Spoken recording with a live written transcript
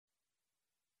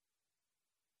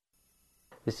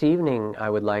This evening I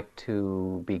would like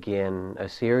to begin a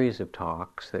series of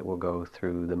talks that will go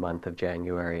through the month of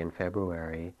January and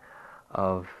February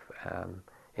of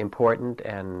important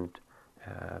and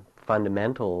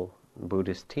fundamental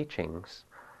Buddhist teachings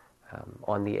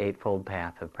on the Eightfold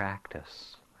Path of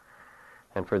practice.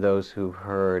 And for those who've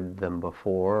heard them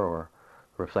before or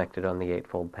reflected on the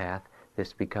Eightfold Path,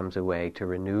 this becomes a way to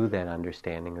renew that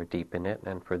understanding or deepen it.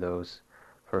 And for those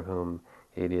for whom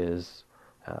it is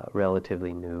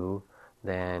relatively new,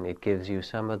 then it gives you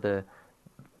some of the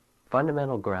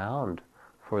fundamental ground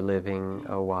for living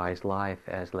a wise life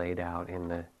as laid out in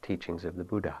the teachings of the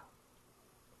Buddha.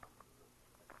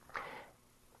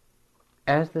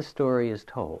 As the story is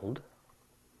told,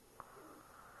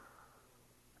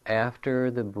 after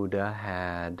the Buddha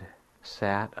had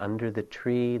sat under the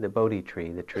tree, the Bodhi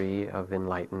tree, the tree of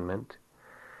enlightenment,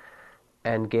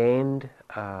 and gained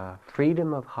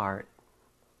freedom of heart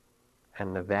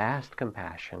and the vast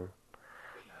compassion,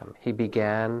 he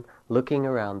began looking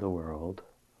around the world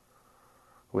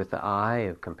with the eye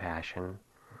of compassion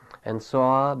and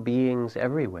saw beings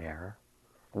everywhere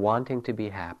wanting to be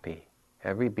happy.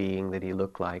 Every being that he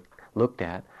looked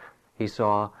at, he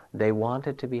saw they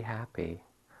wanted to be happy,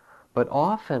 but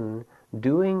often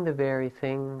doing the very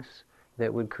things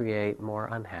that would create more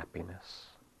unhappiness.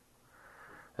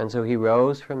 And so he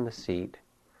rose from the seat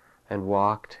and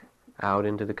walked out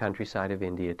into the countryside of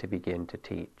India to begin to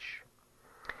teach.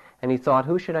 And he thought,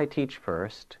 who should I teach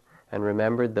first? And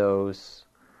remembered those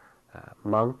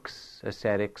monks,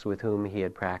 ascetics with whom he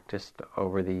had practiced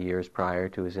over the years prior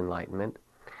to his enlightenment.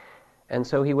 And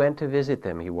so he went to visit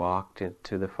them. He walked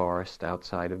into the forest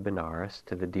outside of Benares,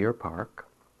 to the deer park.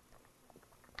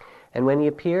 And when he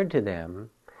appeared to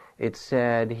them, it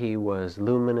said he was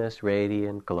luminous,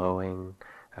 radiant, glowing,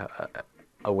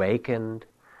 awakened.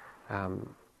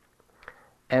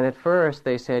 And at first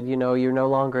they said, you're no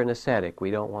longer an ascetic.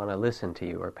 We don't want to listen to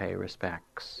you or pay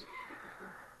respects.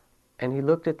 And he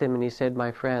looked at them and he said,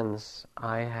 my friends,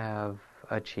 I have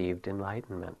achieved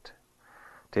enlightenment.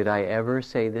 Did I ever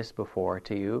say this before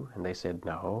to you? And they said,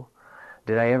 no.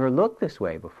 Did I ever look this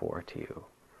way before to you?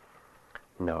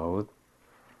 No,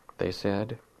 they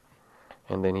said.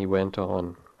 And then he went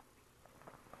on.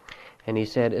 And he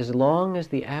said, as long as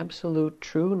the absolute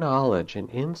true knowledge and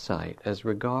insight as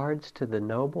regards to the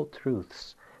noble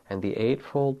truths and the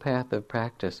Eightfold Path of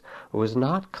practice was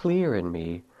not clear in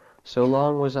me, so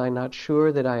long was I not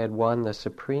sure that I had won the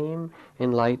supreme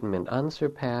enlightenment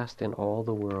unsurpassed in all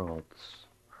the worlds.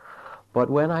 But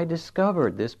when I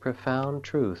discovered this profound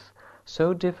truth,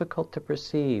 so difficult to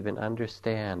perceive and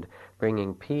understand,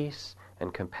 bringing peace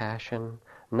and compassion,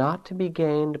 not to be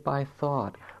gained by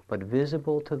thought, but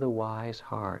visible to the wise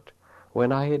heart.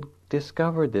 When I had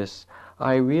discovered this,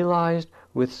 I realized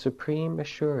with supreme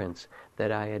assurance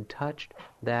that I had touched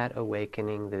that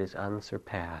awakening that is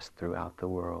unsurpassed throughout the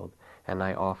world, and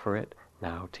I offer it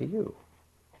now to you.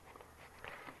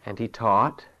 And he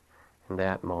taught in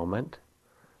that moment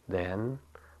then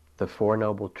the Four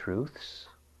Noble Truths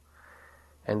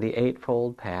and the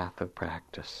Eightfold Path of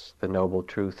practice, the noble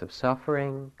truth of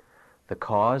suffering, the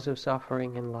cause of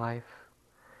suffering in life,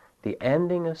 the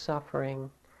ending of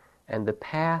suffering, and the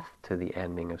path to the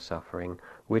ending of suffering,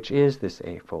 which is this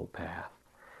Eightfold Path.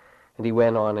 And he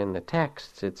went on in the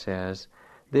texts, it says,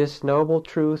 this noble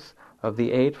truth of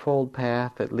the Eightfold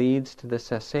Path that leads to the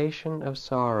cessation of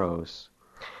sorrows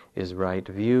is right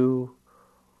view,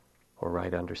 or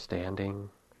right understanding,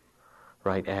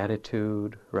 right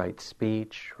attitude, right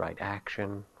speech, right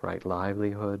action, right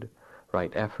livelihood,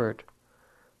 right effort,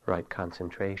 right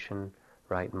concentration,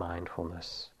 right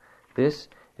mindfulness. This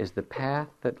is the path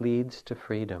that leads to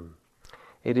freedom.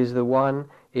 It is the one,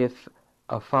 if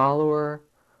a follower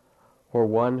or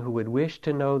one who would wish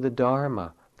to know the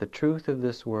Dharma, the truth of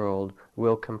this world,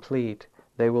 will complete,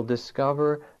 they will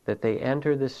discover that they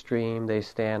enter the stream, they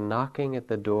stand knocking at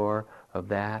the door of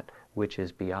that which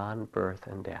is beyond birth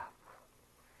and death.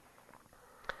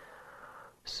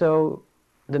 So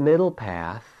the middle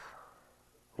path,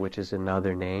 which is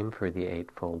another name for the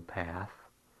Eightfold Path,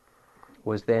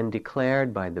 was then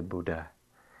declared by the Buddha.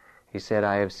 He said,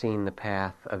 I have seen the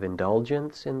path of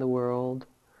indulgence in the world,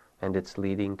 and it's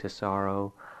leading to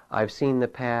sorrow. I've seen the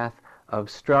path of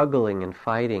struggling and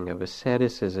fighting, of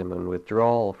asceticism and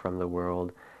withdrawal from the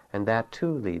world, and that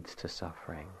too leads to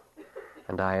suffering.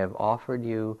 And I have offered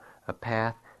you a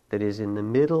path that is in the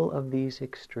middle of these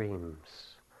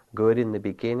extremes, good in the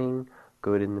beginning,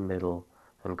 good in the middle,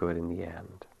 and good in the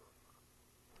end.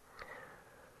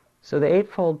 So the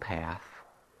Eightfold Path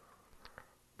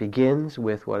begins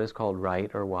with what is called right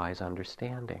or wise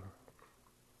understanding.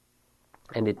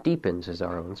 And it deepens as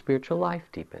our own spiritual life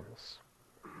deepens.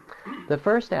 The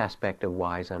first aspect of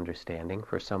wise understanding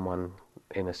for someone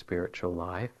in a spiritual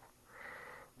life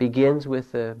begins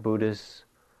with the Buddha's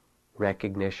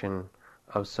recognition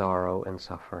of sorrow and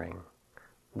suffering.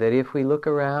 That if we look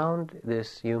around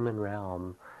this human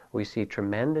realm, we see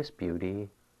tremendous beauty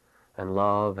and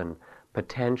love and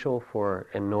potential for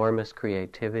enormous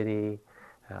creativity,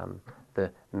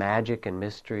 the magic and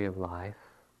mystery of life.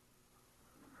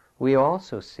 We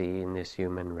also see in this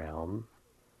human realm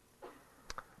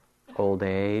old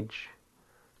age,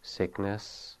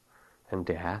 sickness, and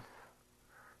death.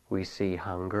 We see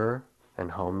hunger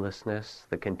and homelessness,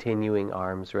 the continuing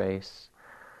arms race,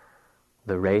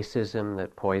 the racism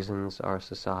that poisons our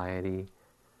society,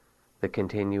 the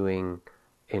continuing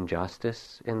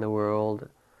injustice in the world,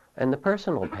 and the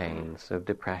personal pains of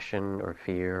depression or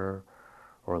fear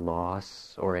or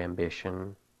loss or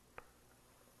ambition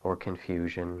or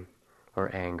confusion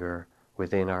or anger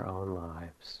within our own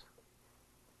lives.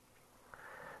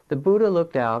 The Buddha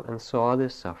looked out and saw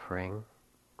this suffering,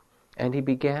 and he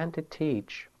began to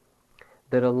teach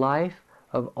that a life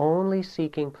of only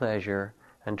seeking pleasure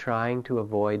and trying to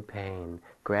avoid pain,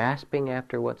 grasping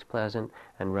after what's pleasant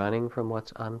and running from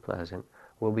what's unpleasant,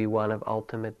 will be one of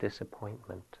ultimate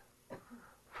disappointment.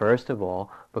 First of all,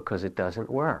 because it doesn't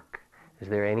work. Is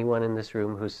there anyone in this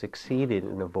room who's succeeded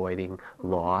in avoiding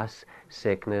loss,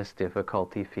 sickness,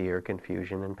 difficulty, fear,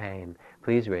 confusion, and pain?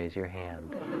 Please raise your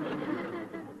hand.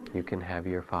 You can have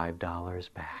your $5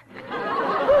 back.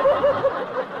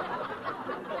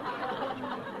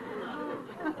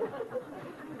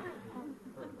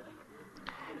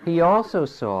 He also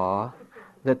saw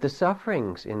that the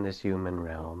sufferings in this human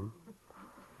realm,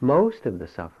 most of the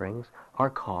sufferings, are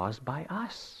caused by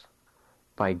us,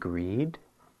 by greed,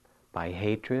 by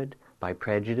hatred, by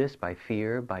prejudice, by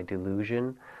fear, by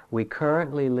delusion. We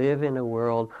currently live in a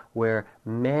world where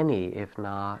many, if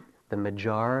not the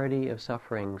majority of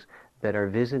sufferings that are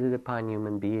visited upon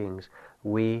human beings,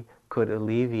 we could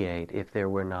alleviate if there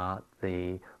were not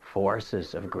the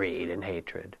forces of greed and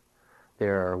hatred.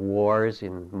 There are wars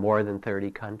in more than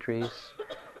 30 countries.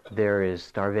 There is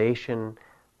starvation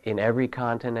in every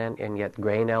continent, and yet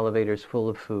grain elevators full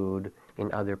of food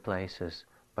in other places,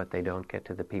 but they don't get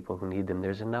to the people who need them.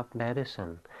 There's enough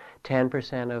medicine.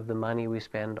 10% of the money we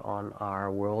spend on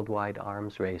our worldwide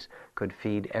arms race could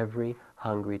feed every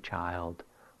hungry child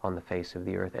on the face of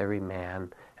the earth, every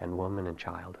man and woman and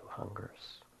child who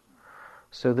hungers.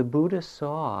 So the Buddha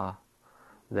saw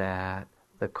that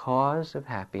the cause of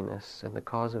happiness and the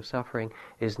cause of suffering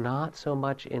is not so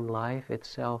much in life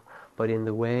itself, but in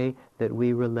the way that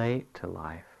we relate to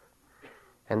life.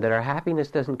 And that our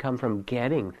happiness doesn't come from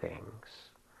getting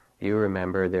things. You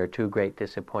remember there are two great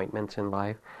disappointments in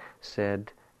life,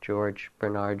 said George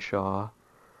Bernard Shaw: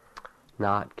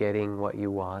 not getting what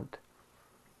you want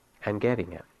and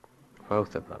getting it,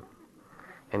 both of them.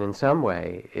 And in some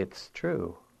way it's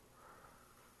true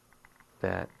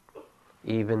that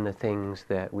even the things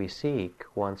that we seek,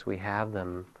 once we have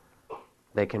them,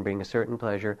 they can bring a certain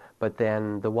pleasure, but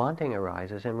then the wanting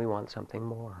arises and we want something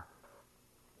more.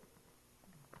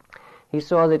 He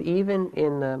saw that even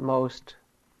in the most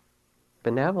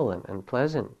benevolent and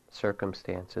pleasant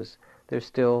circumstances, there's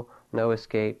still no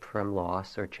escape from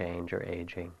loss or change or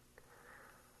aging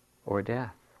or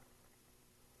death.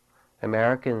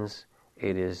 Americans,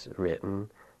 it is written,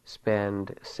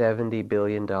 spend $70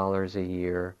 billion a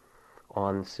year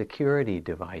on security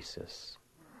devices,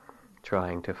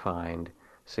 trying to find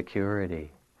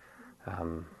security.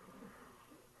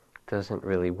 Doesn't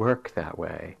really work that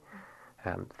way.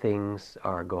 Things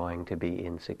are going to be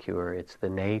insecure. It's the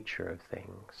nature of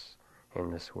things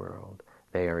in this world.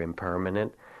 They are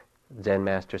impermanent. Zen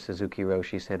Master Suzuki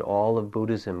Roshi said all of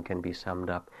Buddhism can be summed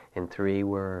up in 3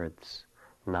 words: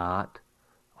 not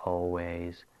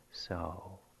always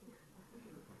so.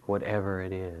 Whatever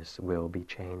it is will be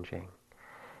changing.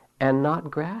 And not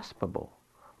graspable.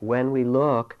 When we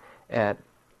look at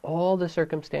all the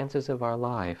circumstances of our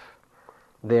life,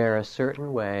 they're a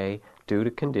certain way due to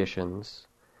conditions,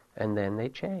 and then they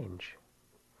change.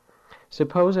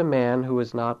 Suppose a man who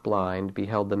is not blind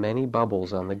beheld the many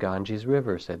bubbles on the Ganges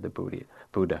River, said the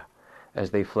Buddha, as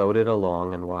they floated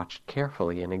along, and watched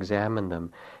carefully and examined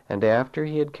them. And after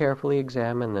he had carefully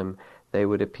examined them, they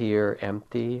would appear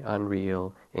empty,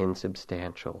 unreal,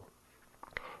 insubstantial.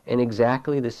 In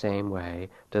exactly the same way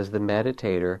does the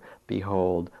meditator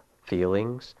behold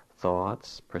feelings,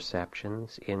 thoughts,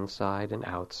 perceptions, inside and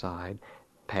outside,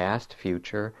 past,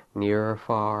 future, near or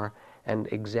far, and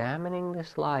examining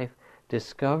this life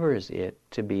discovers it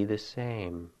to be the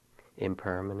same,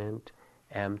 impermanent,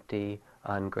 empty,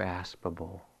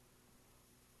 ungraspable.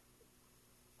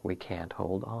 We can't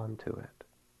hold on to it.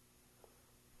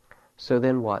 So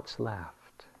then what's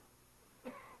left?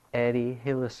 Eddie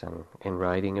Hillison, in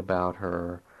writing about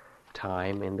her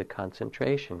time in the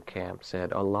concentration camp,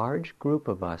 said, "A large group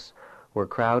of us were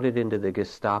crowded into the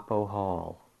Gestapo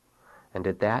hall, and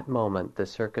at that moment the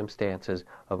circumstances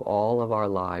of all of our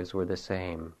lives were the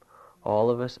same.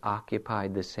 All of us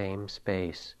occupied the same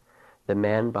space, the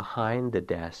men behind the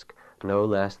desk no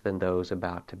less than those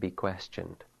about to be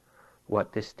questioned.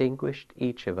 What distinguished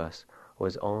each of us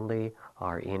was only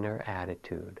our inner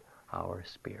attitude, our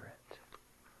spirit."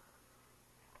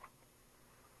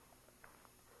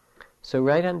 So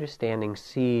right understanding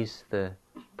sees the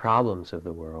problems of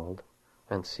the world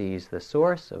and sees the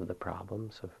source of the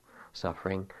problems of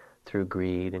suffering through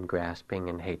greed and grasping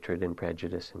and hatred and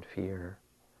prejudice and fear.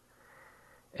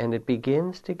 And it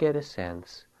begins to get a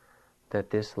sense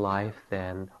that this life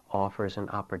then offers an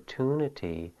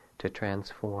opportunity to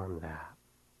transform that.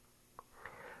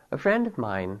 A friend of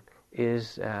mine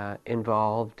is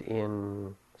involved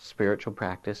in spiritual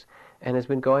practice and has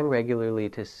been going regularly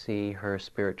to see her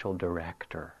spiritual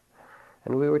director.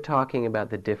 And we were talking about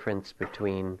the difference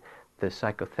between the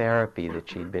psychotherapy that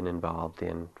she'd been involved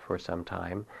in for some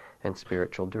time and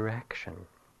spiritual direction.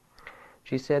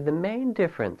 She said, "The main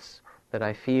difference that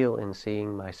I feel in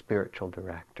seeing my spiritual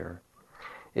director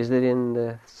is that in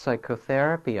the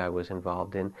psychotherapy I was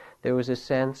involved in, there was a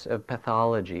sense of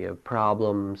pathology, of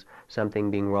problems,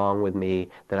 something being wrong with me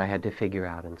that I had to figure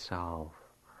out and solve.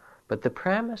 But the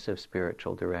premise of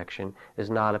spiritual direction is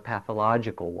not a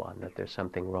pathological one, that there's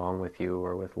something wrong with you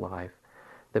or with life.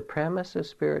 The premise of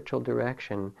spiritual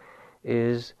direction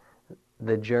is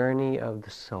the journey of the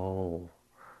soul,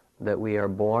 that we are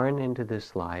born into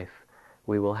this life.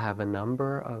 We will have a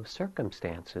number of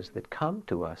circumstances that come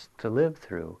to us to live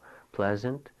through,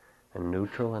 pleasant and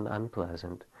neutral and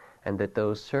unpleasant, and that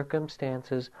those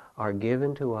circumstances are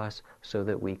given to us so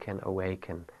that we can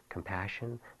awaken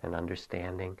compassion and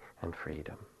understanding and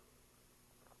freedom."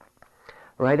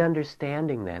 Right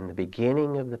understanding then, the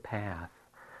beginning of the path,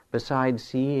 besides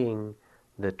seeing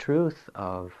the truth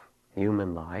of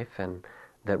human life and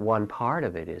that one part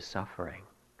of it is suffering,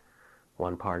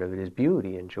 one part of it is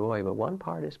beauty and joy, but one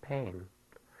part is pain.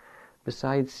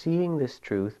 Besides seeing this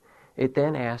truth, it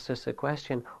then asks us a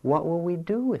question: what will we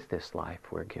do with this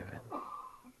life we're given?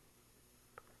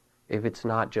 If it's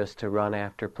not just to run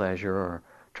after pleasure or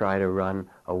try to run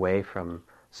away from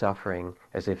suffering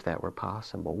as if that were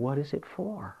possible, what is it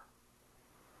for?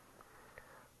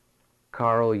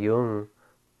 Carl Jung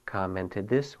commented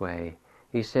this way.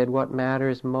 He said, "What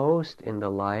matters most in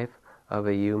the life of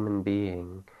a human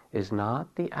being is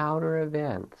not the outer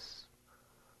events,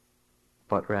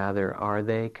 but rather are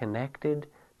they connected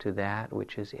to that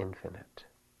which is infinite?"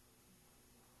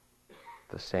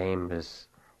 The same as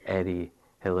Eddie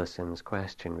Hillison's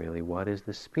question, really. What is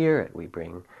the spirit we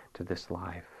bring to this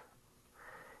life?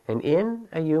 And in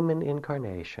a human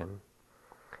incarnation,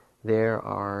 there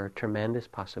are tremendous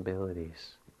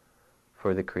possibilities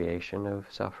for the creation of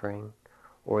suffering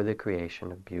or the creation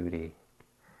of beauty.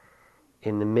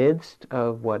 In the midst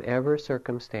of whatever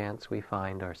circumstance we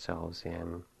find ourselves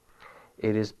in,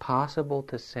 it is possible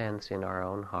to sense in our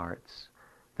own hearts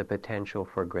the potential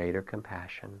for greater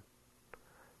compassion,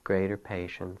 greater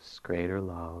patience, greater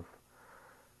love,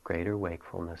 greater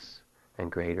wakefulness,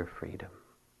 and greater freedom.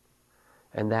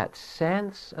 And that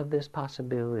sense of this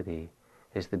possibility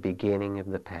is the beginning of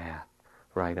the path,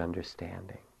 right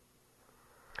understanding.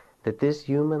 That this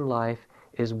human life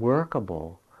is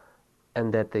workable,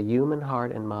 and that the human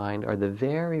heart and mind are the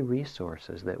very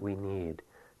resources that we need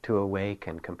to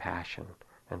awaken compassion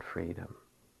and freedom.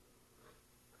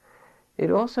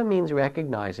 It also means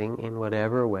recognizing, in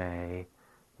whatever way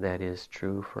that is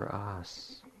true for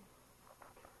us,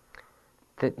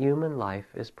 that human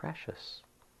life is precious.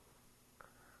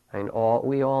 I mean,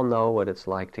 we all know what it's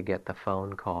like to get the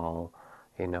phone call,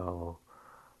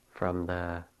 from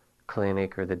the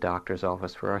clinic or the doctor's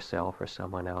office for ourselves or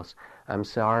someone else. "I'm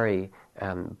sorry,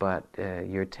 but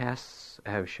your tests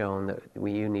have shown that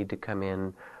you need to come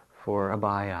in for a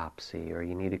biopsy, or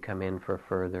you need to come in for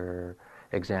further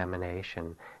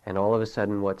examination." And all of a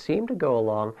sudden, what seemed to go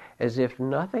along as if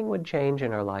nothing would change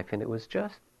in our life, and it was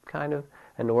just kind of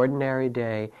an ordinary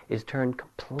day, is turned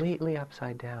completely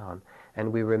upside down.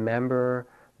 And we remember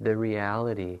the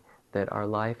reality that our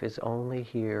life is only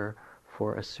here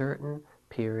for a certain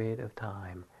period of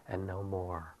time and no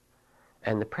more.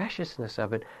 And the preciousness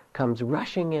of it comes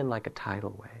rushing in like a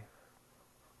tidal wave.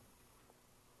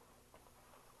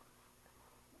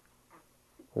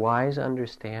 Wise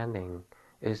understanding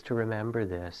is to remember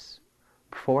this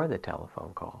before the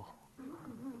telephone call.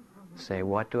 Say,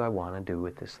 what do I want to do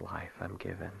with this life I'm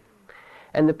given?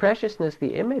 And the preciousness,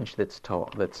 the image that's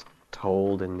told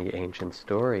in the ancient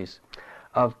stories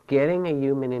of getting a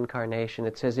human incarnation,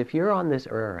 it says if you're on this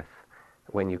earth,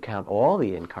 when you count all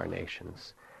the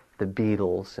incarnations, the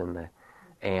beetles and the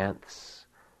ants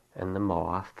and the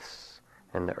moths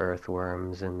and the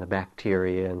earthworms and the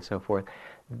bacteria and so forth,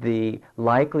 the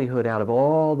likelihood out of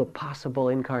all the possible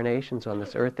incarnations on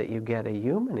this earth that you get a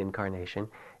human incarnation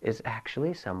is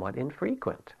actually somewhat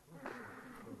infrequent.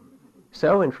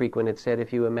 So infrequent, it said,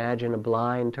 if you imagine a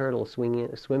blind turtle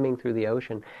swimming through the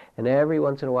ocean, and every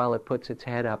once in a while it puts its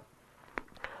head up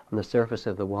on the surface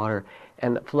of the water,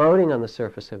 and floating on the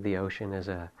surface of the ocean is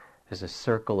a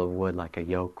circle of wood like a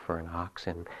yoke for an ox,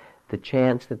 and the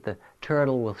chance that the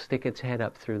turtle will stick its head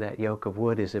up through that yoke of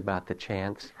wood is about the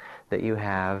chance that you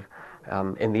have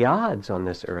in the odds on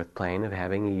this earth plane of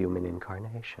having a human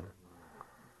incarnation.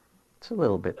 It's a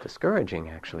little bit discouraging,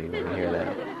 actually, when you hear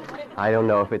that. I don't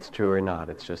know if it's true or not.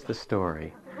 It's just a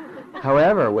story.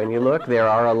 However, when you look, there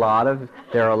are a lot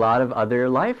of other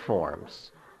life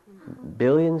forms,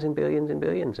 billions and billions and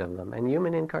billions of them, and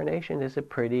human incarnation is a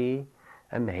pretty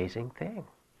amazing thing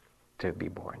to be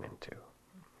born into.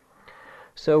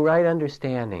 So, right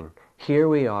understanding, here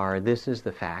we are, this is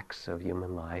the facts of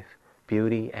human life,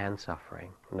 beauty and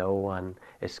suffering. No one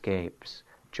escapes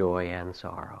joy and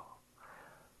sorrow.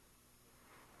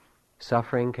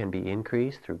 Suffering can be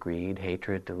increased through greed,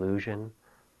 hatred, delusion.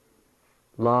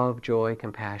 Love, joy,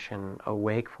 compassion, a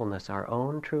wakefulness, our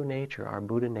own true nature, our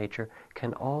Buddha nature,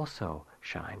 can also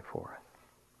shine forth.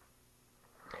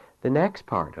 The next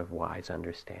part of wise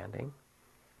understanding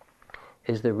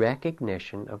is the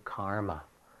recognition of karma,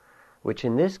 which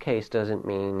in this case doesn't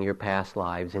mean your past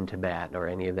lives in Tibet or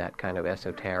any of that kind of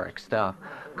esoteric stuff.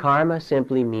 Karma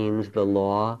simply means the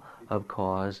law of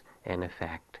cause and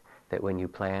effect, that when you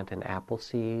plant an apple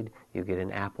seed, you get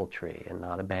an apple tree and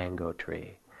not a mango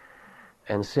tree.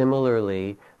 And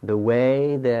similarly, the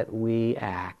way that we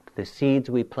act, the seeds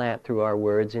we plant through our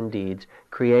words and deeds,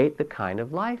 create the kind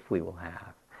of life we will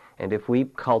have. And if we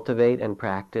cultivate and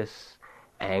practice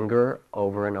anger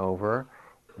over and over,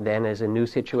 then as a new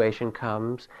situation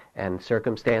comes and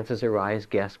circumstances arise,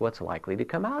 guess what's likely to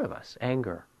come out of us?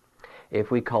 Anger. If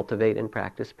we cultivate and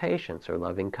practice patience or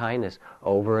loving kindness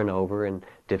over and over in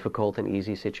difficult and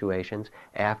easy situations,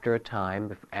 after a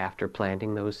time, after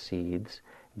planting those seeds,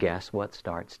 guess what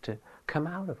starts to come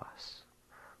out of us?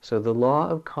 So the law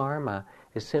of karma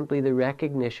is simply the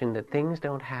recognition that things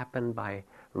don't happen by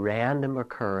random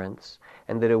occurrence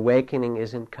and that awakening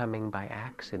isn't coming by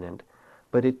accident,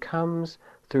 but it comes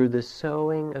through the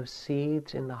sowing of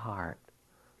seeds in the heart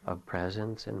of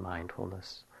presence and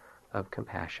mindfulness, of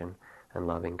compassion and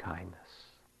loving kindness.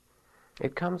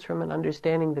 It comes from an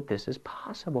understanding that this is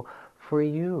possible for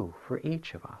you, for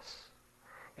each of us.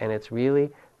 And it's really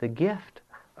the gift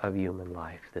of human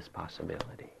life, this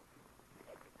possibility.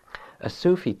 A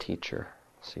Sufi teacher,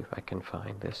 see if I can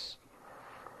find this,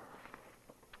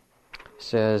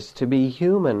 says, to be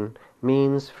human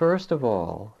means, first of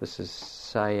all, this is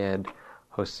Syed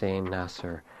Hossein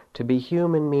Nasr, to be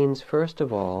human means, first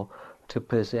of all, to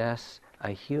possess a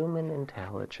human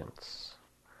intelligence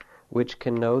which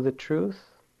can know the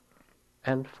truth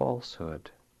and falsehood.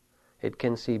 It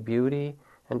can see beauty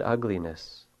and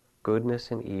ugliness, goodness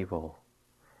and evil.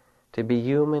 To be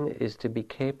human is to be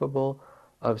capable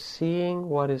of seeing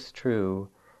what is true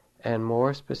and,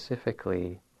 more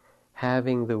specifically,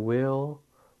 having the will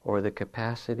or the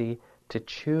capacity to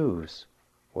choose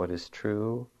what is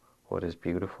true, what is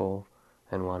beautiful,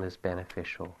 and what is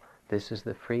beneficial. This is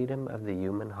the freedom of the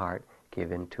human heart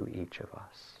given to each of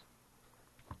us.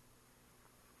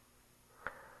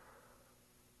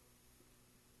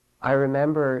 I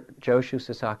remember Joshu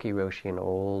Sasaki Roshi, an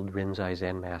old Rinzai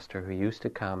Zen master who used to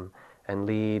come and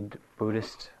lead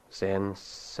Buddhist Zen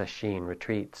sesshin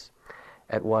retreats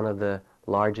at one of the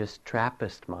largest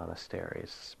Trappist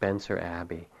monasteries, Spencer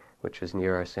Abbey, which is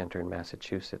near our center in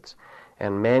Massachusetts.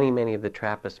 And many of the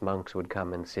Trappist monks would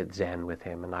come and sit Zen with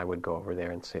him, and I would go over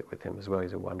there and sit with him as well.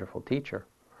 He's a wonderful teacher.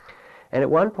 And at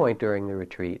one point during the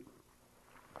retreat,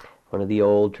 one of the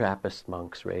old Trappist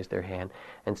monks raised their hand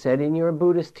and said, in your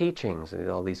Buddhist teachings, and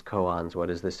all these koans, what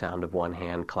is the sound of one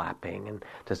hand clapping, and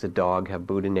does a dog have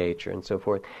Buddha nature, and so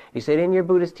forth. He said, in your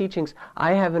Buddhist teachings,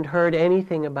 I haven't heard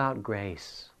anything about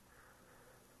grace.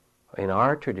 In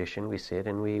our tradition, we sit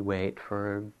and we wait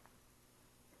for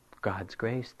God's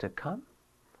grace to come.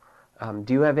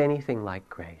 Do you have anything like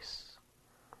grace?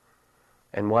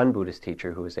 And one Buddhist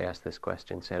teacher who was asked this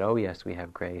question said, oh yes, we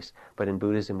have grace, but in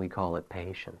Buddhism we call it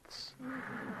patience.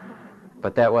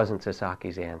 But that wasn't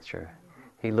Sasaki's answer.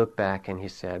 He looked back and he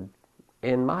said,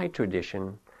 in my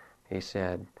tradition, he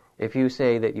said, If you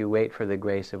say that you wait for the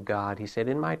grace of God, he said,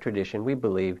 in my tradition, we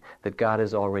believe that God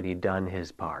has already done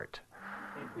his part.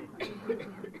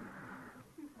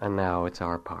 And now it's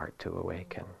our part to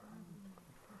awaken.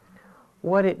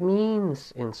 What it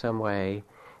means, in some way,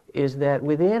 is that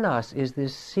within us is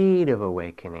this seed of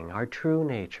awakening, our true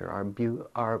nature,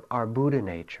 our Buddha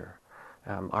nature,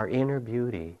 our inner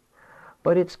beauty.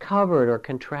 But it's covered or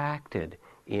contracted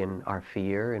in our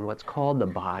fear, in what's called the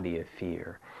body of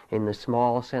fear, in the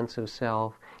small sense of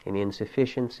self, in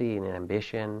insufficiency, in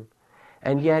ambition.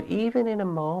 And yet, even in a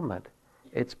moment,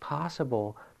 it's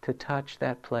possible to touch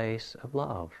that place of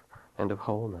love and of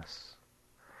wholeness.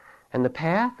 And the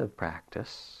path of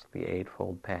practice, the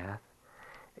Eightfold Path,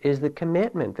 is the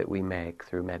commitment that we make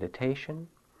through meditation,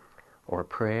 or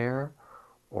prayer,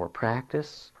 or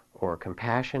practice, or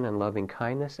compassion and loving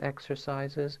kindness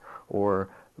exercises, or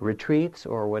retreats,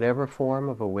 or whatever form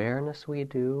of awareness we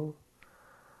do.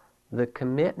 The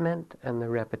commitment and the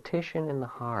repetition in the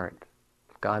heart,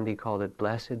 Gandhi called it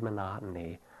blessed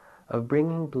monotony, of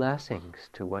bringing blessings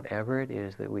to whatever it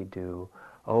is that we do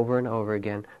over and over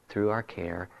again through our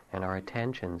care and our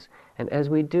attentions. And as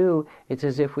we do, it's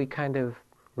as if we kind of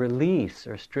release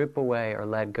or strip away or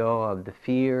let go of the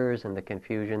fears and the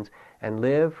confusions and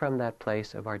live from that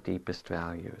place of our deepest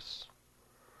values.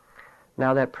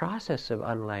 Now, that process of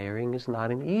unlayering is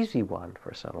not an easy one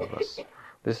for some of us.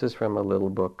 This is from a little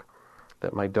book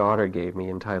that my daughter gave me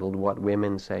entitled What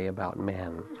Women Say About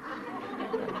Men.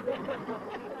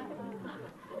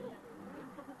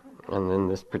 And then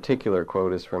this particular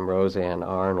quote is from Roseanne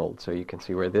Arnold, so you can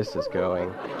see where this is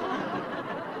going.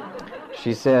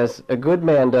 She says, a good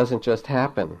man doesn't just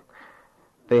happen.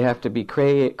 They have to be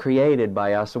created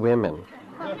by us women.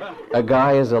 A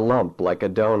guy is a lump, like a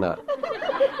donut.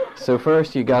 So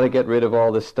first you got to get rid of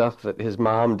all the stuff that his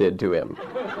mom did to him.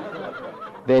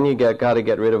 Then you got to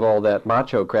get rid of all that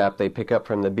macho crap they pick up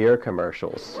from the beer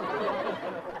commercials.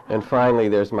 And finally,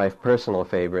 there's my personal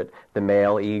favorite, the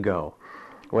male ego.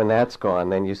 When that's gone,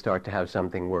 then you start to have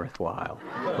something worthwhile.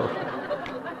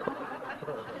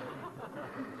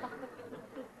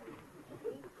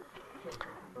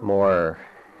 More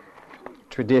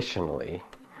traditionally,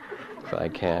 if I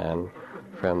can,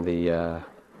 from the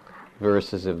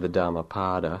verses of the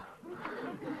Dhammapada,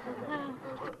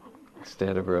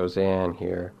 instead of Roseanne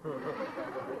here,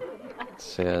 it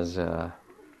says,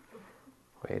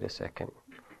 wait a second,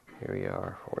 here we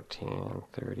are, 14 and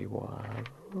 31.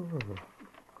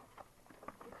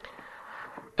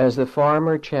 As the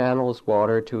farmer channels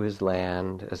water to his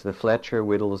land, as the fletcher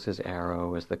whittles his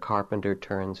arrow, as the carpenter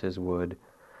turns his wood,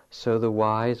 so the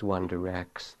wise one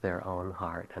directs their own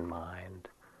heart and mind,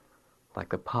 like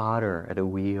the potter at a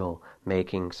wheel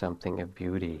making something of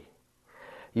beauty.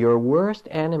 Your worst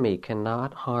enemy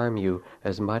cannot harm you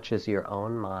as much as your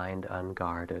own mind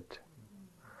unguarded.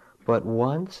 But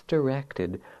once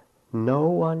directed, no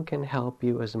one can help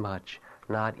you as much,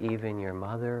 not even your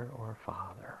mother or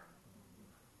father.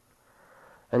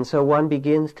 And so one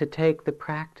begins to take the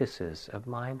practices of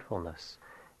mindfulness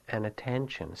and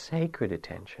attention, sacred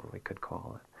attention we could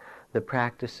call it, the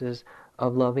practices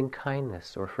of loving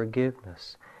kindness or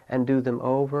forgiveness, and do them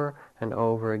over and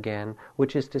over again,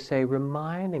 which is to say,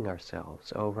 reminding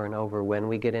ourselves over and over when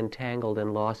we get entangled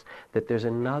and lost that there's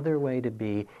another way to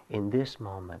be in this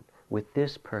moment, with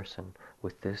this person,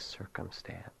 with this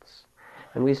circumstance.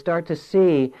 And we start to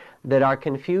see that our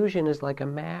confusion is like a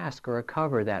mask or a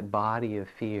cover, that body of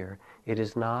fear. It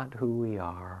is not who we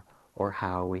are or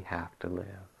how we have to live.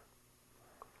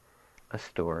 A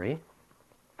story.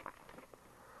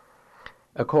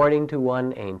 According to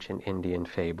one ancient Indian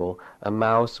fable, a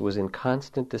mouse was in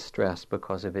constant distress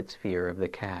because of its fear of the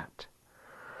cat.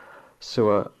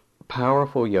 So a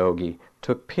powerful yogi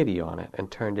took pity on it and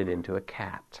turned it into a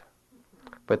cat.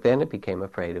 But then it became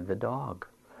afraid of the dog.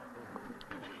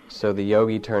 So the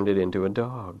yogi turned it into a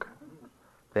dog.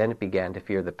 Then it began to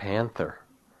fear the panther.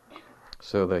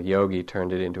 So the yogi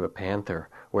turned it into a panther,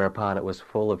 whereupon it was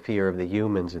full of fear of the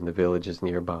humans in the villages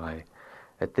nearby.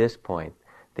 At this point,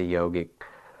 the yogic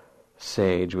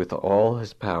sage, with all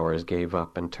his powers, gave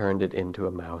up and turned it into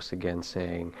a mouse again,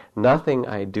 saying, "Nothing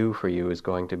I do for you is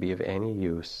going to be of any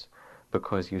use,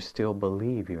 because you still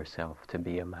believe yourself to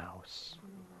be a mouse."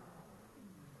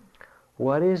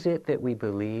 What is it that we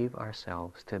believe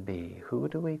ourselves to be? Who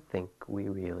do we think we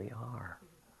really are?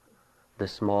 The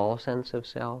small sense of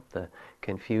self, the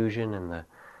confusion and the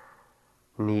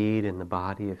need and the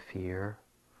body of fear,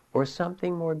 or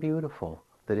something more beautiful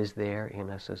that is there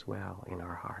in us as well, in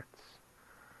our hearts,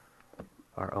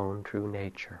 our own true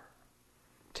nature?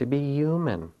 To be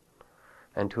human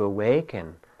and to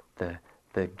awaken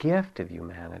the gift of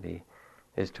humanity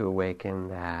is to awaken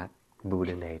that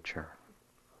Buddha nature.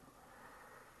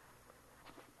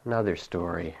 Another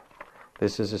story.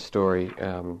 This is a story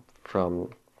from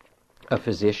a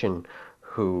physician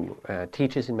who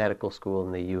teaches in medical school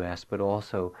in the U.S., but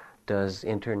also does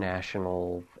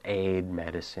international aid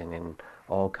medicine in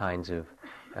all kinds of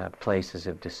places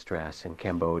of distress, in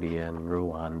Cambodia and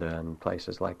Rwanda and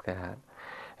places like that.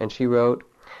 And she wrote,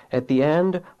 "At the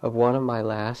end of one of my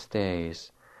last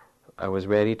days, I was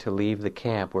ready to leave the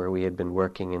camp where we had been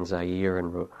working in Zaire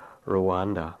and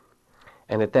Rwanda.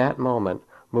 And at that moment,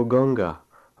 Mugunga,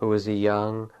 who was a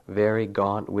young, very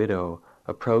gaunt widow,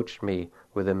 approached me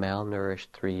with a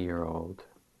malnourished 3-year-old.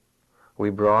 We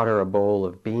brought her a bowl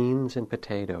of beans and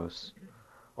potatoes,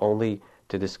 only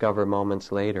to discover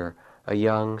moments later a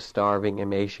young, starving,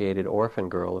 emaciated orphan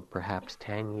girl of perhaps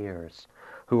 10 years,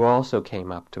 who also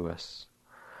came up to us.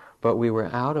 But we were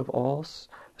out of all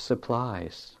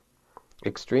supplies.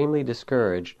 Extremely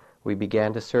discouraged, we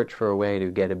began to search for a way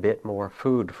to get a bit more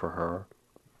food for her.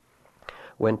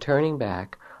 When turning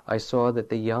back, I saw that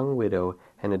the young widow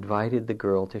had invited the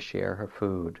girl to share her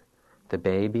food. The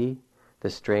baby, the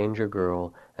stranger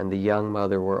girl, and the young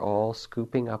mother were all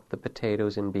scooping up the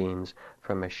potatoes and beans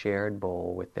from a shared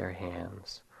bowl with their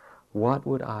hands. What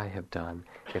would I have done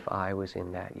if I was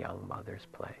in that young mother's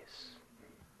place?"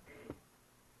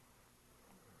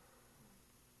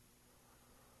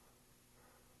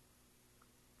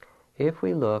 If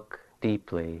we look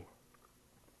deeply,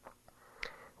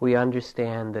 we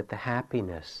understand that the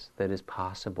happiness that is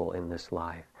possible in this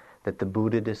life, that the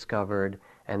Buddha discovered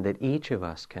and that each of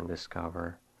us can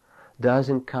discover,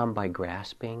 doesn't come by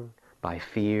grasping, by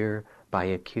fear, by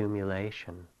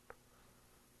accumulation,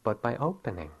 but by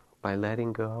opening, by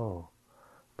letting go,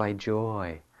 by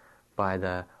joy, by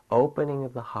the opening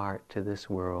of the heart to this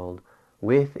world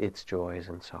with its joys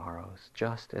and sorrows,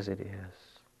 just as it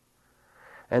is.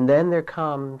 And then there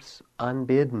comes,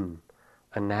 unbidden,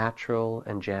 a natural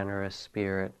and generous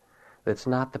spirit that's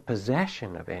not the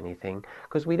possession of anything,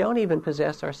 because we don't even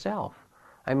possess ourselves.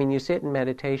 I mean, you sit in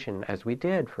meditation, as we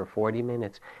did for 40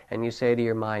 minutes, and you say to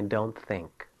your mind, "Don't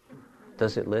think."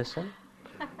 Does it listen?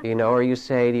 Or you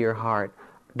say to your heart,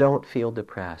 "Don't feel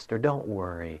depressed," or "Don't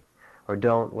worry," or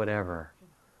 "Don't whatever."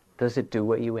 Does it do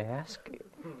what you ask?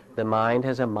 The mind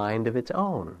has a mind of its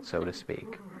own, so to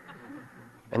speak.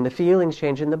 And the feelings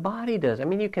change, and the body does. I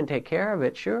mean, you can take care of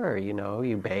it, sure,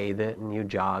 you bathe it and you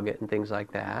jog it and things like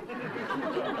that.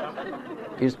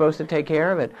 You're supposed to take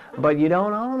care of it, but you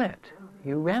don't own it.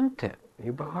 You rent it.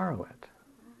 You borrow it.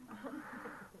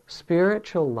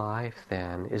 Spiritual life,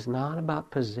 then, is not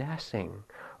about possessing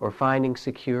or finding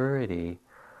security,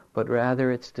 but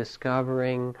rather it's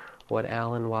discovering what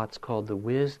Alan Watts called the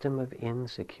wisdom of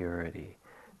insecurity,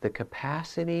 the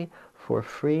capacity for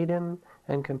freedom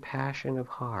and compassion of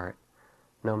heart,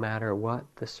 no matter what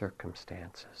the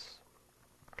circumstances.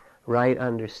 Right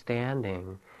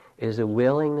understanding is a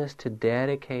willingness to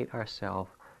dedicate ourselves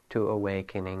to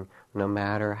awakening, no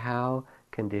matter how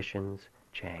conditions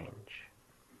change.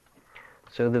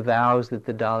 So the vows that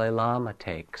the Dalai Lama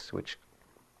takes, which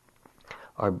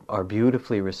are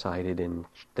beautifully recited in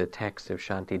the text of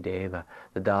Shantideva.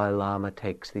 The Dalai Lama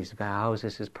takes these vows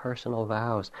as his personal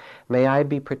vows. May I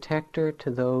be protector to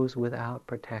those without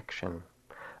protection,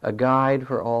 a guide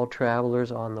for all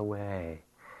travelers on the way.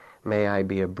 May I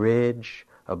be a bridge,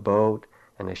 a boat,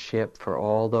 and a ship for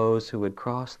all those who would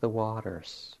cross the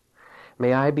waters.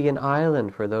 May I be an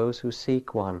island for those who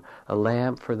seek one, a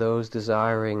lamp for those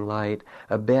desiring light,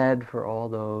 a bed for all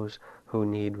those who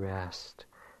need rest.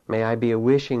 May I be a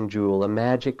wishing jewel, a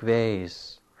magic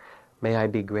vase. May I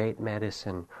be great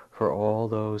medicine for all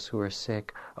those who are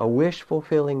sick, a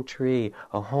wish-fulfilling tree,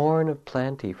 a horn of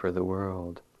plenty for the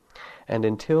world. And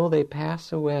until they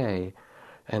pass away,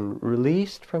 and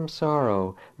released from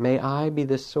sorrow, may I be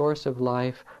the source of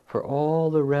life for all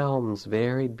the realms'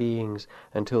 varied beings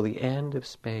until the end of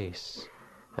space.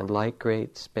 And like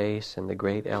great space and the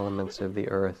great elements of the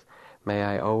earth, may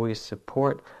I always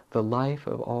support the life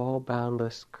of all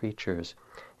boundless creatures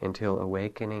until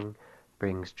awakening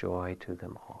brings joy to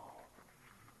them all.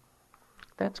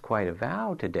 That's quite a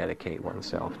vow to dedicate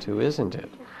oneself to, isn't it?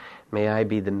 May I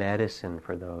be the medicine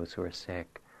for those who are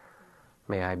sick.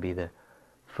 May I be the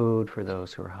food for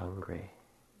those who are hungry.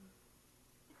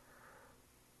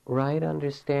 Right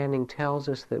understanding tells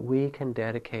us that we can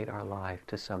dedicate our life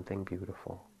to something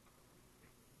beautiful.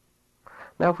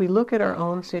 Now, if we look at our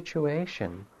own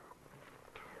situation,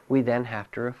 we then have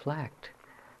to reflect.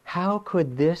 How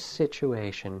could this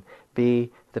situation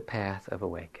be the path of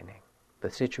awakening?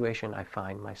 The situation I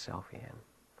find myself in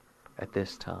at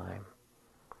this time.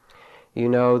 You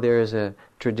know, there's a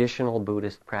traditional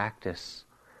Buddhist practice,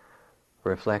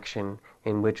 reflection,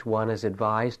 in which one is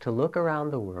advised to look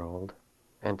around the world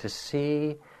and to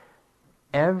see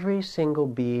every single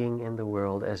being in the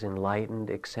world as enlightened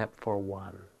except for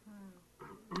one.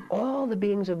 All the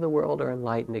beings of the world are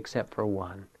enlightened except for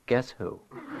one. Guess who?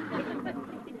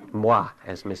 Moi,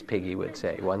 as Miss Piggy would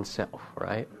say, oneself,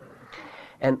 right?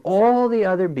 And all the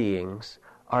other beings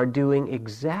are doing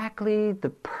exactly the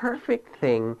perfect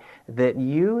thing that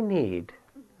you need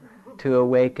to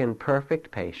awaken perfect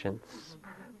patience,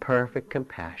 perfect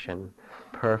compassion,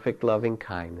 perfect loving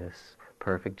kindness,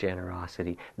 perfect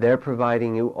generosity. They're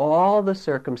providing you all the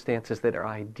circumstances that are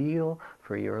ideal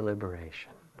for your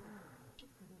liberation.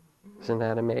 Isn't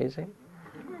that amazing?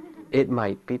 It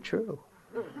might be true.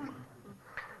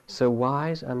 So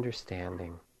wise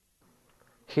understanding.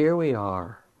 Here we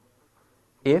are.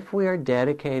 If we are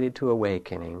dedicated to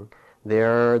awakening,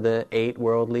 there are the 8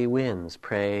 worldly winds: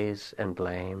 praise and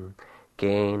blame,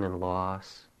 gain and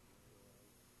loss,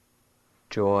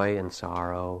 joy and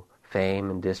sorrow, fame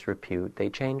and disrepute. They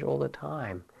change all the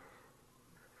time.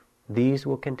 These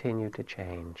will continue to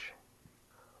change.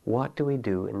 What do we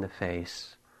do in the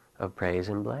face of praise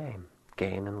and blame,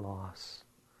 gain and loss,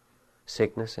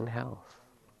 sickness and health?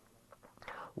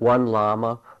 One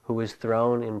Lama who was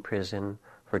thrown in prison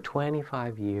for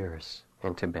 25 years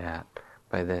in Tibet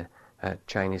by the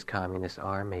Chinese Communist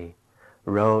Army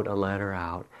wrote a letter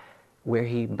out where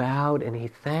he bowed and he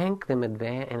thanked them in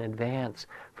advance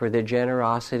for their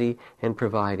generosity in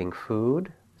providing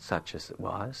food, such as it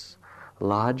was,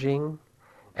 lodging,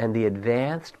 and the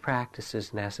advanced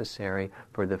practices necessary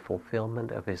for the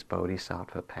fulfillment of his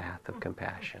bodhisattva path of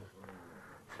compassion.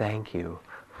 Thank you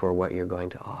for what you're going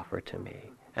to offer to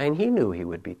me. And he knew he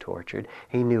would be tortured.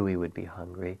 He knew he would be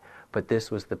hungry. But this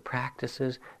was the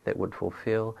practices that would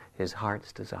fulfill his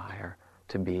heart's desire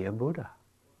to be a Buddha.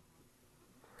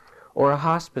 Or a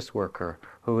hospice worker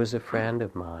who was a friend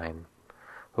of mine,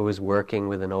 who was working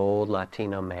with an old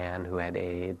Latino man who had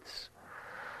AIDS,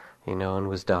 and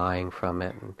was dying from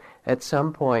it. And at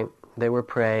some point, they were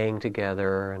praying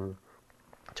together and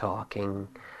talking,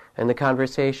 and the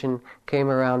conversation came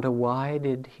around to why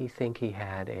did he think he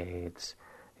had AIDS?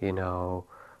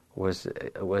 Was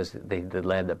they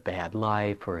led a bad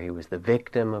life, or he was the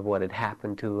victim of what had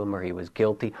happened to him, or he was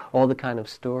guilty, all the kind of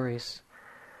stories.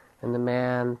 And the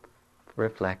man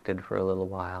reflected for a little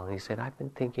while, and he said, I've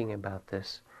been thinking about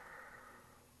this,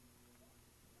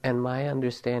 and my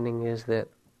understanding is that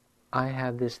I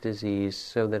have this disease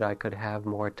so that I could have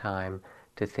more time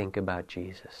to think about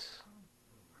Jesus.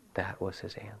 That was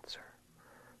his answer.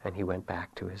 And he went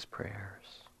back to his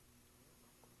prayers.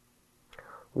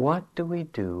 What do we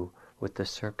do with the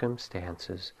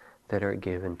circumstances that are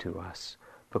given to us?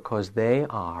 Because they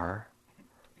are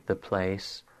the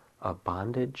place of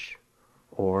bondage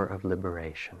or of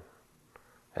liberation.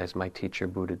 As my teacher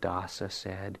Buddhadasa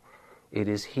said, it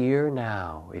is here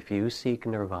now. If you seek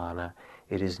nirvana,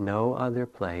 it is no other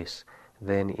place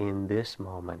than in this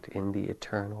moment, in the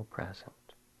eternal present.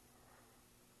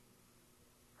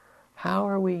 How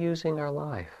are we using our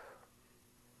life?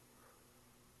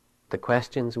 The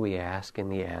questions we ask in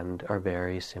the end are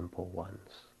very simple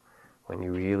ones. When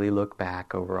you really look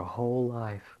back over a whole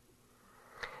life,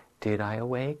 did I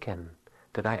awaken?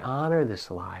 Did I honor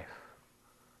this life?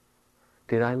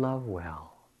 Did I love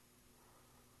well?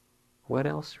 What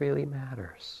else really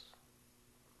matters?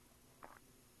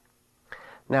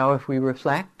 Now, if we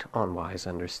reflect on wise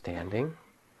understanding,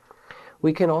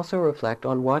 we can also reflect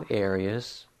on what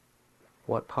areas,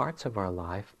 what parts of our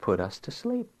life put us to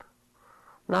sleep.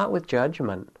 Not with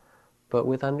judgment, but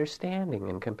with understanding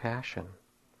and compassion.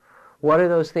 What are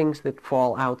those things that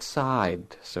fall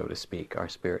outside, so to speak, our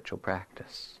spiritual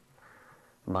practice?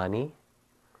 Money,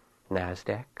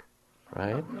 NASDAQ,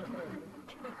 right?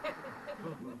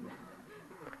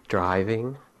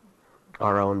 Driving,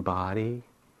 our own body,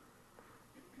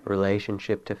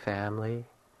 relationship to family,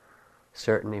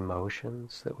 certain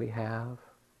emotions that we have,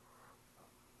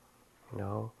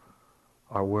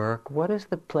 our work. What is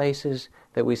the places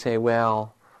that we say,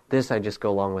 well, this I just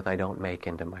go along with, I don't make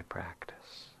into my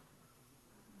practice?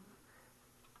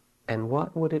 And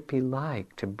what would it be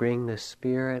like to bring the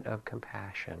spirit of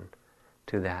compassion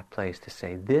to that place, to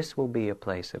say, this will be a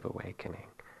place of awakening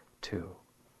too?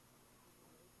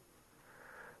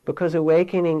 Because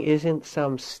awakening isn't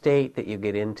some state that you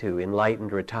get into,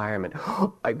 enlightened retirement.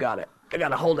 Oh, I got it. I got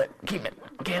to hold it. Keep it.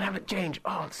 Can't have it change.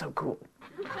 Oh, it's so cool.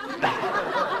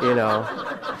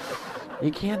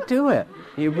 You can't do it.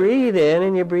 You breathe in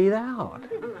and you breathe out.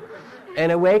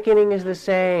 And awakening is the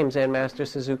same. Zen Master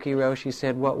Suzuki Roshi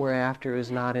said, what we're after is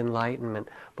not enlightenment,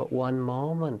 but one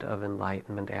moment of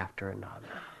enlightenment after another.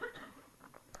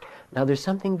 Now there's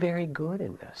something very good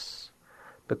in this,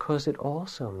 because it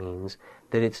also means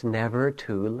that it's never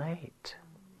too late.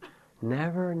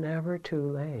 Never, never too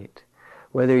late.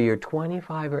 Whether you're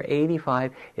 25 or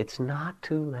 85, it's not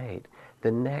too late.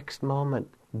 The next moment,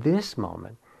 this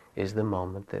moment, is the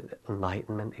moment that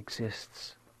enlightenment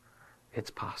exists.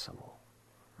 It's possible.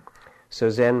 So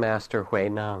Zen Master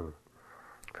Huineng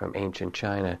from ancient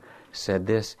China said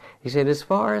this. He said, as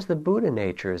far as the Buddha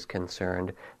nature is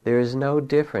concerned, there is no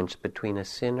difference between a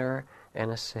sinner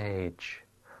and a sage.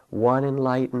 One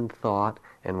enlightened thought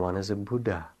and one is a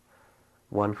Buddha.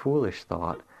 One foolish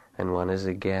thought and one is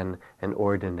again an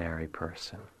ordinary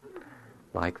person.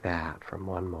 Like that, from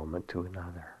one moment to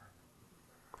another.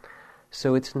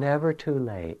 So it's never too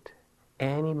late.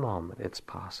 Any moment it's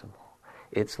possible.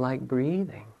 It's like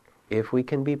breathing. If we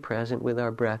can be present with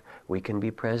our breath, we can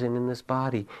be present in this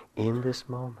body, in this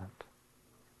moment.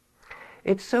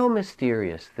 It's so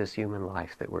mysterious, this human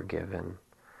life that we're given.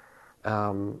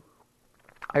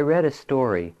 I read a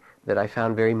story that I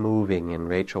found very moving in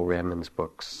Rachel Remen's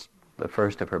books, the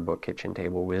first of her book, Kitchen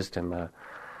Table Wisdom,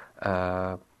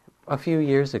 a few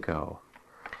years ago.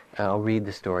 I'll read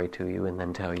the story to you and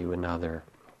then tell you another.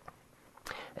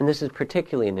 And this is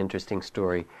particularly an interesting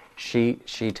story she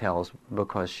tells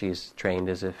because she's trained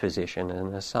as a physician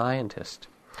and a scientist.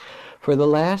 For the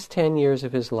last 10 years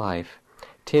of his life,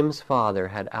 Tim's father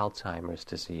had Alzheimer's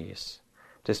disease.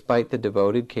 Despite the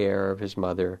devoted care of his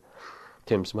mother,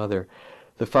 Tim's mother,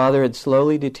 the father had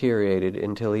slowly deteriorated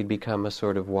until he'd become a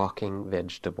sort of walking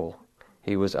vegetable.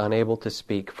 He was unable to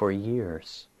speak for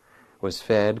years, was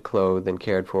fed, clothed, and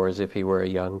cared for as if he were a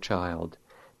young child.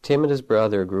 Tim and his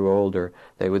brother grew older.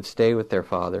 They would stay with their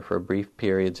father for brief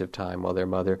periods of time while their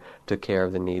mother took care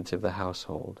of the needs of the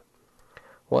household.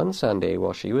 One Sunday,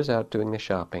 while she was out doing the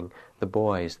shopping, the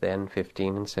boys, then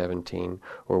 15 and 17,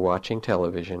 were watching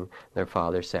television. Their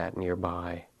father sat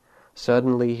nearby.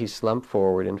 Suddenly, he slumped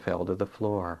forward and fell to the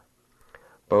floor.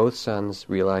 Both sons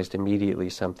realized immediately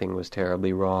something was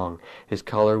terribly wrong. His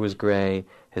color was gray,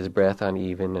 his breath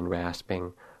uneven and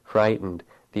rasping. Frightened,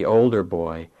 the older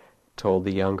boy told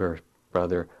the younger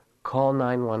brother, "Call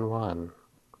 911.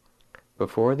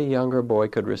 Before the younger boy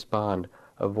could respond,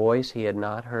 a voice he had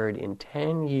not heard in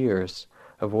 10 years,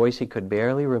 a voice he could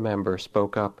barely remember,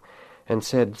 spoke up and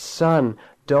said, "Son,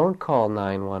 don't call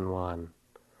 911.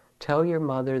 Tell your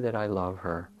mother that I love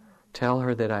her. Tell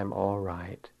her that I'm all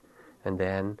right." And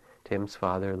then Tim's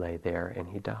father lay there and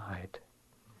he died.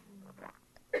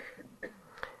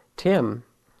 Tim,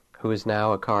 who is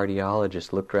now a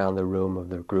cardiologist, looked around the room of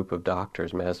the group of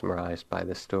doctors mesmerized by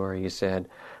the story. He said,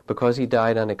 because he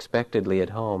died unexpectedly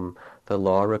at home, the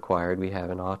law required we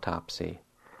have an autopsy.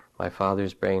 My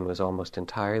father's brain was almost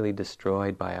entirely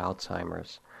destroyed by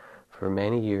Alzheimer's. For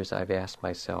many years I've asked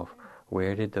myself,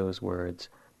 where did those words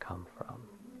come from?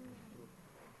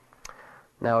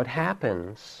 Now it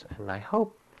happens, and I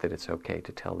hope that it's okay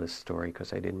to tell this story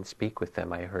because I didn't speak with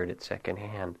them, I heard it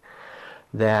secondhand,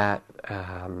 that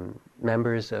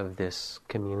members of this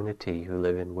community who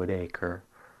live in Woodacre,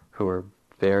 who are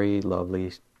very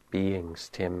lovely beings,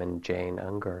 Tim and Jane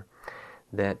Unger,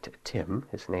 that Tim,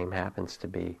 his name happens to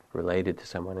be related to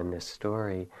someone in this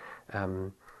story,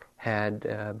 had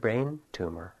a brain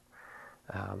tumor.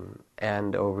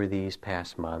 And over these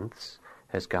past months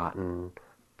has gotten,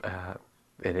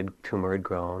 tumor had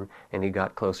grown, and he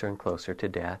got closer and closer to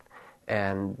death,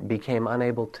 and became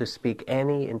unable to speak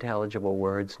any intelligible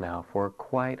words now for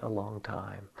quite a long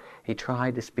time. He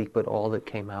tried to speak, but all that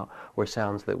came out were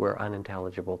sounds that were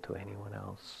unintelligible to anyone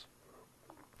else.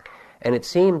 And it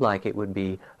seemed like it would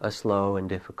be a slow and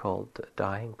difficult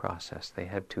dying process. They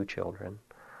have 2 children.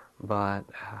 But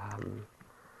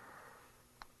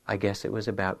I guess it was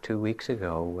about 2 weeks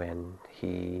ago when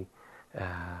he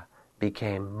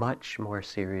became much more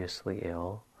seriously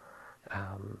ill.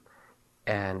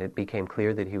 And it became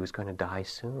clear that he was going to die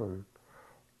soon.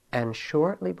 And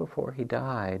shortly before he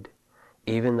died,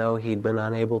 even though he'd been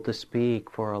unable to speak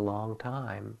for a long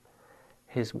time,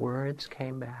 his words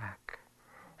came back.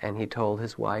 And he told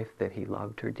his wife that he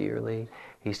loved her dearly.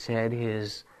 He said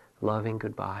his loving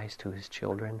goodbyes to his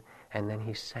children, and then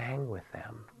he sang with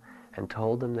them and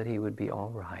told them that he would be all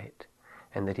right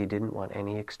and that he didn't want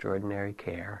any extraordinary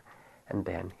care, and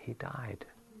then he died.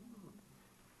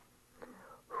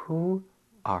 Who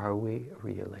are we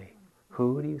really?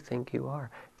 Who do you think you are?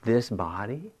 This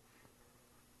body?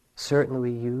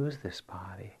 Certainly we use this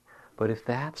body. But if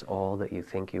that's all that you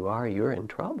think you are, you're in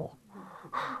trouble.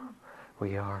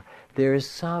 we are. There is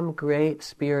some great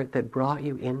spirit that brought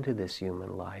you into this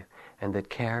human life and that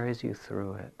carries you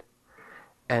through it.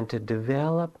 And to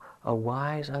develop a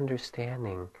wise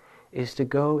understanding is to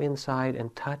go inside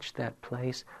and touch that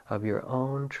place of your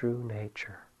own true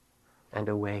nature and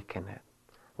awaken it.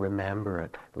 Remember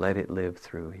it. Let it live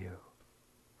through you.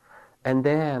 And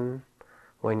then,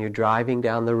 when you're driving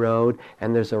down the road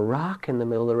and there's a rock in the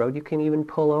middle of the road, you can even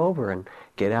pull over and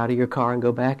get out of your car and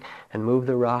go back and move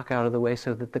the rock out of the way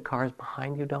so that the cars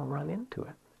behind you don't run into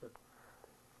it.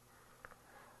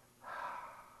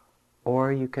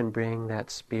 Or you can bring that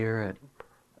spirit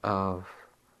of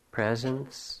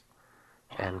presence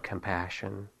and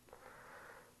compassion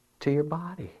to your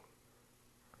body,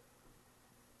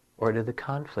 or to the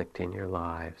conflict in your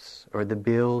lives, or the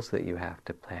bills that you have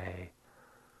to pay,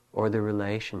 or the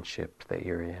relationship that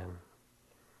you're in,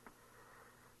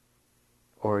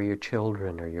 or your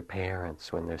children or your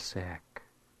parents when they're sick.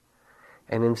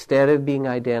 And instead of being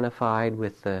identified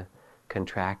with the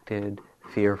contracted,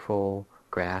 fearful,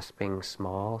 grasping,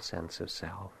 small sense of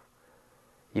self,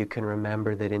 you can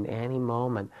remember that in any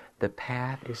moment the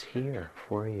path is here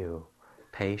for you.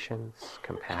 Patience,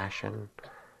 compassion,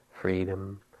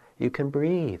 freedom. You can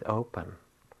breathe open,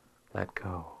 let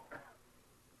go.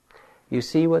 You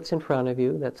see what's in front of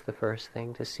you, that's the first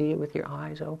thing, to see it with your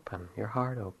eyes open, your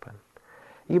heart open.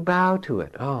 You bow to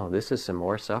it. Oh, this is some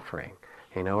more suffering,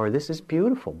 or this is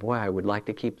beautiful. Boy, I would like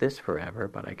to keep this forever,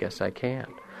 but I guess I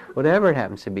can't. Whatever it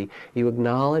happens to be, you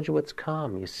acknowledge what's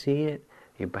come, you see it,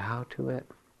 you bow to it.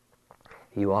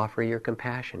 You offer your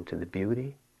compassion to the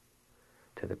beauty,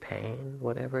 to the pain,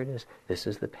 whatever it is. This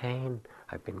is the pain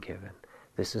I've been given.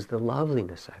 This is the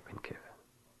loveliness I've been given.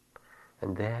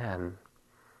 And then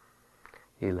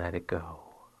you let it go.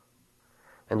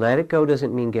 And let it go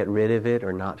doesn't mean get rid of it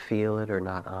or not feel it or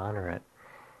not honor it.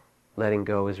 Letting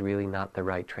go is really not the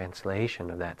right translation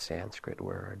of that Sanskrit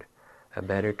word. A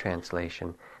better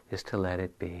translation is to let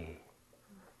it be.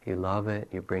 You love it,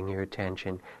 you bring your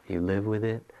attention, you live with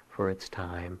it for its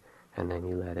time, and then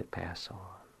you let it pass on.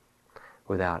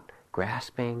 Without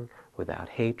grasping, without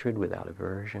hatred, without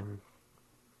aversion.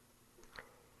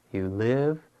 You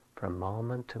live from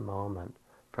moment to moment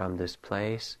from this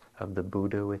place of the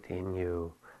Buddha within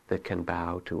you that can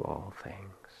bow to all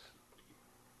things.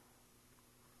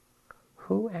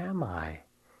 Who am I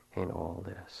in all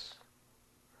this?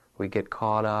 We get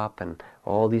caught up and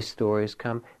all these stories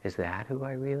come. Is that who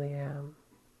I really am?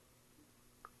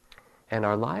 And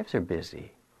our lives are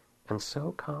busy and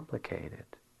so complicated.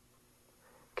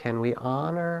 Can we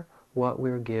honor what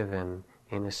we're given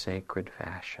in a sacred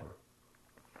fashion?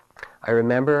 I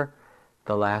remember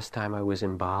the last time I was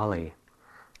in Bali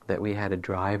that we had a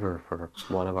driver for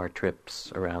one of our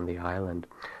trips around the island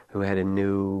who had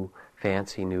a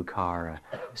fancy new car,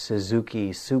 a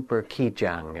Suzuki Super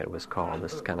Kijang it was called,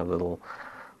 this kind of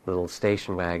little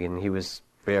station wagon. He was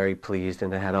very pleased,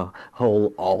 and it had a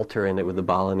whole altar in it with the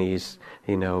Balinese,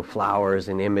 flowers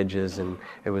and images, and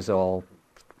it was all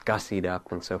gussied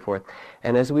up and so forth.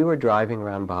 And as we were driving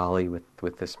around Bali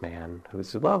with this man, who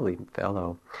was a lovely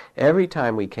fellow, every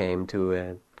time we came to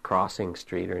a crossing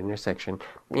street or intersection,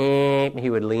 he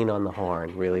would lean on the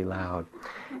horn really loud.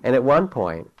 And at one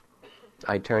point,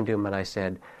 I turned to him and I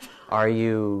said, "Are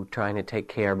you trying to take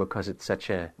care because it's such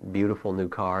a beautiful new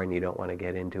car and you don't want to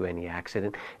get into any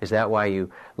accident? Is that why you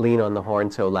lean on the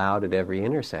horn so loud at every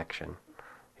intersection?"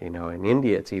 In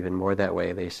India it's even more that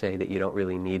way. They say that you don't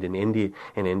really need in India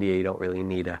you don't really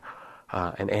need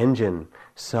an engine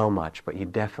so much, but you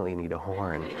definitely need a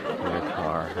horn in your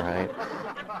car, right?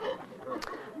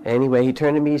 Anyway, he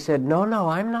turned to me, he said, No,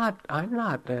 I'm not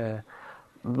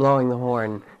blowing the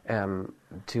horn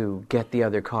to get the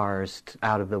other cars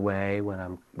out of the way when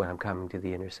I'm coming to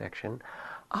the intersection.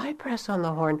 I press on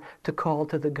the horn to call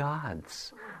to the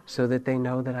gods so that they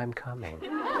know that I'm coming,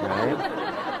 right?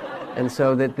 And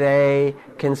so that they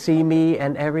can see me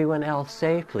and everyone else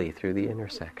safely through the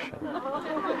intersection.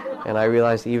 And I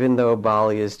realized even though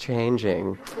Bali is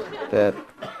changing, that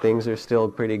things are still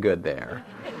pretty good there.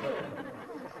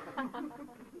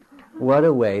 What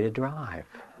a way to drive,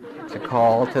 to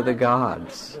call to the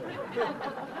gods.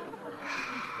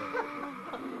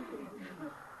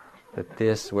 That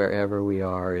this, wherever we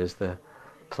are, is the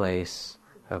place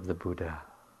of the Buddha.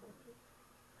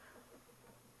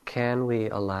 Can we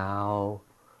allow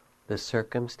the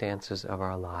circumstances of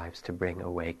our lives to bring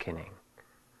awakening?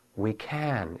 We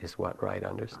can, is what right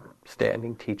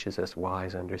understanding teaches us,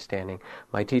 wise understanding.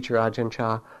 My teacher Ajahn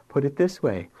Chah put it this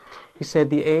way. He said,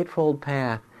 the Eightfold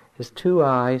Path is 2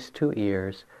 eyes, 2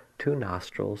 ears, 2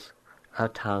 nostrils, a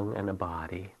tongue, and a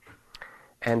body.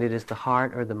 And it is the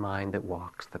heart or the mind that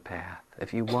walks the path.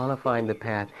 If you want to find the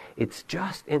path, it's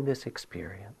just in this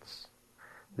experience.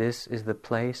 This is the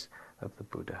place of the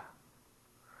Buddha.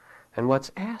 And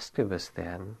what's asked of us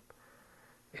then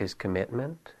is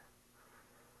commitment,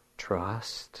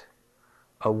 trust,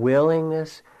 a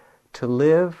willingness to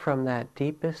live from that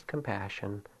deepest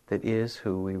compassion that is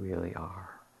who we really are.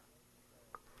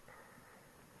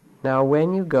 Now,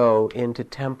 when you go into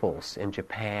temples in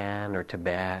Japan or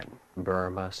Tibet,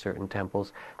 Burma, certain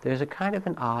temples, there's a kind of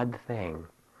an odd thing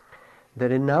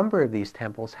that a number of these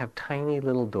temples have tiny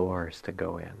little doors to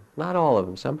go in. Not all of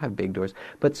them. Some have big doors,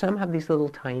 but some have these little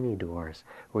tiny doors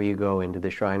where you go into the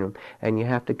shrine room, and you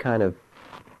have to kind of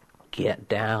get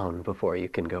down before you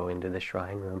can go into the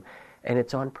shrine room, and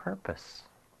it's on purpose.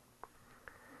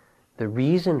 The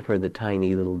reason for the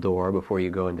tiny little door before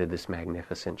you go into this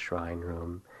magnificent shrine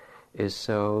room is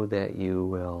so that you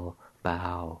will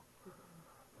bow,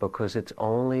 because it's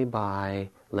only by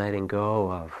letting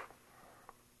go of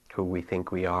who we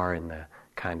think we are in the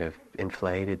kind of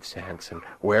inflated sense, and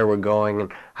where we're going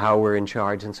and how we're in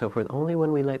charge and so forth, only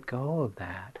when we let go of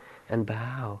that and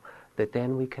bow, that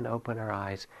then we can open our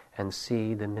eyes and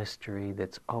see the mystery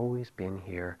that's always been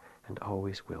here and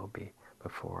always will be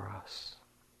before us.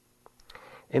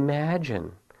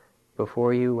 Imagine,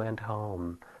 before you went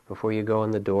home, before you go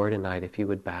in the door tonight, if you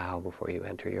would bow before you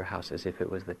enter your house as if it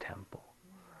was the temple.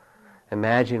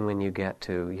 Imagine when you get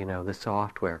to, the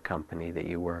software company that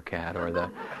you work at, or the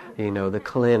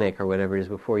clinic or whatever it is,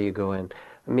 before you go in.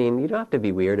 I mean, you don't have to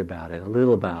be weird about it. A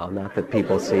little bow, not that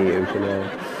people see you,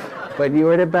 But you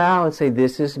were to bow and say,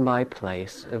 this is my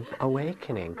place of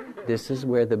awakening. This is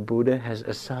where the Buddha has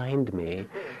assigned me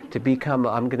to become,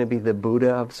 I'm going to be the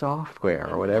Buddha of software,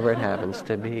 or whatever it happens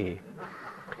to be.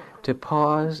 To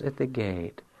pause at the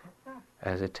gate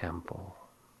as a temple.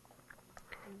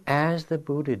 As the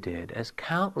Buddha did, as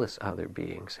countless other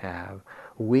beings have,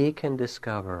 we can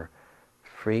discover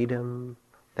freedom,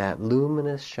 that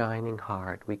luminous shining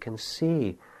heart. We can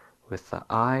see with the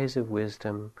eyes of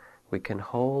wisdom. We can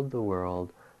hold the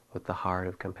world with the heart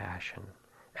of compassion.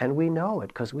 And we know it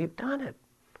because we've done it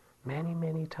many,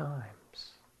 many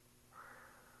times.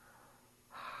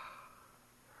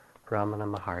 Ramana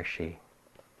Maharshi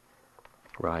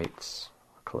writes,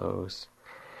 close.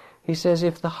 He says,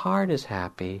 if the heart is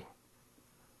happy,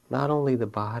 not only the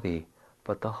body,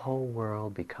 but the whole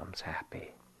world becomes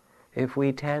happy. If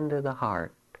we tend to the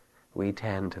heart, we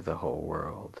tend to the whole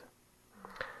world.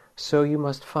 So you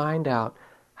must find out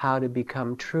how to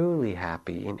become truly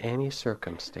happy in any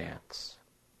circumstance.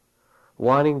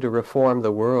 Wanting to reform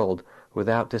the world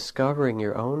without discovering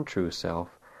your own true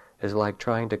self is like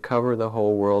trying to cover the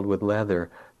whole world with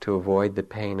leather to avoid the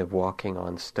pain of walking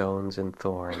on stones and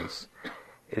thorns.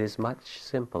 It is much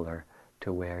simpler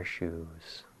to wear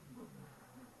shoes.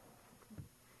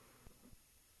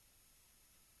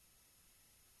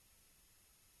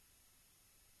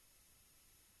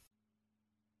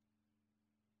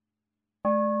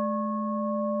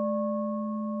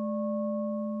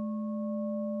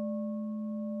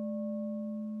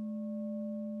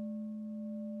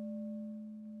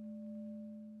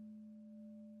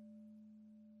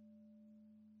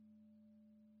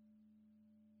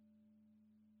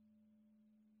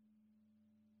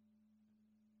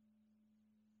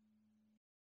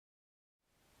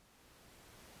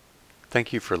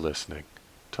 Thank you for listening.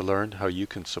 To learn how you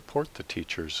can support the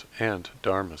teachers and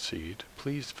Dharma Seed,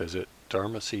 please visit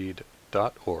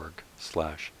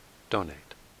dharmaseed.org/donate.